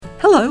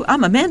Hello,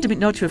 I'm Amanda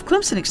McNulty of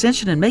Clemson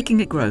Extension and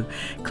Making It Grow.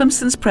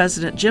 Clemson's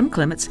president, Jim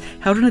Clements,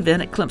 held an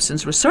event at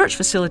Clemson's research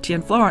facility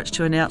in Florence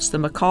to announce the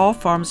McCall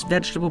Farms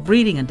Vegetable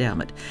Breeding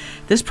Endowment.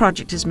 This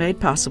project is made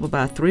possible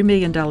by a $3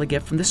 million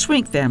gift from the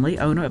Swink family,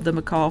 owner of the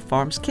McCall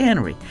Farms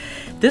Cannery.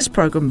 This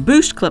program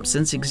boosts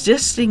Clemson's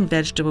existing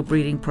vegetable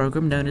breeding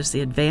program known as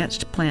the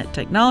Advanced Plant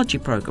Technology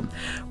Program.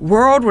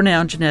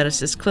 World-renowned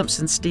geneticist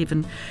Clemson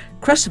Stephen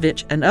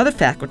Kresovich and other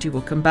faculty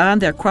will combine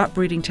their crop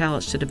breeding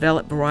talents to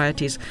develop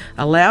varieties,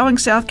 allowing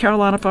South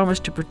Carolina farmers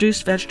to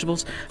produce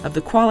vegetables of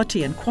the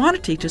quality and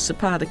quantity to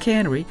supply the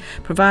cannery,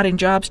 providing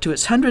jobs to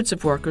its hundreds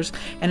of workers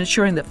and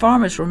ensuring that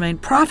farmers remain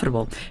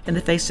profitable in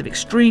the face of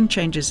extreme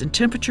changes in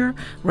temperature,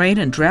 rain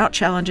and drought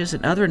challenges,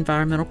 and other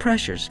environmental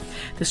pressures.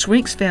 The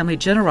Swinks family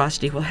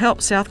generosity will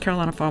help South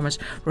Carolina farmers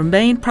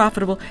remain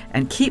profitable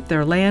and keep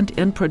their land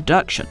in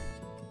production.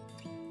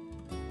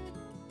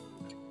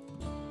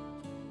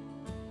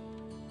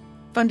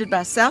 Funded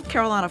by South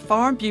Carolina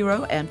Farm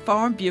Bureau and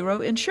Farm Bureau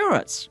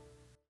Insurance.